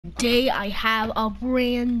today I have a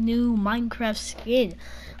brand new Minecraft skin.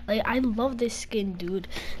 Like, I love this skin, dude.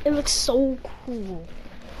 It looks so cool.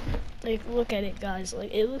 Like, look at it, guys.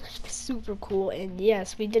 Like, it looks super cool. And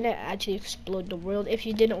yes, we didn't actually explode the world. If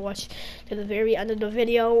you didn't watch to the very end of the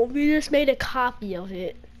video, we just made a copy of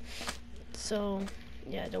it. So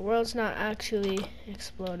yeah, the world's not actually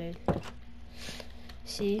exploded.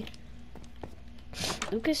 See,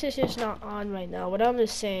 Lucas is just not on right now, but I'm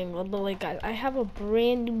just saying, but like, guys, I have a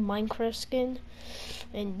brand new Minecraft skin,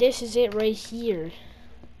 and this is it right here.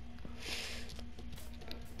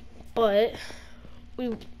 But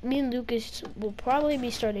me and Lucas will probably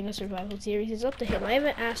be starting a survival series. It's up to him. I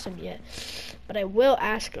haven't asked him yet, but I will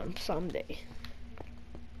ask him someday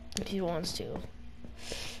if he wants to.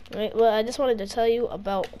 Right, well, I just wanted to tell you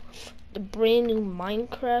about the brand new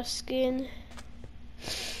Minecraft skin.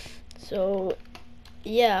 So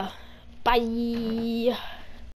yeah, bye.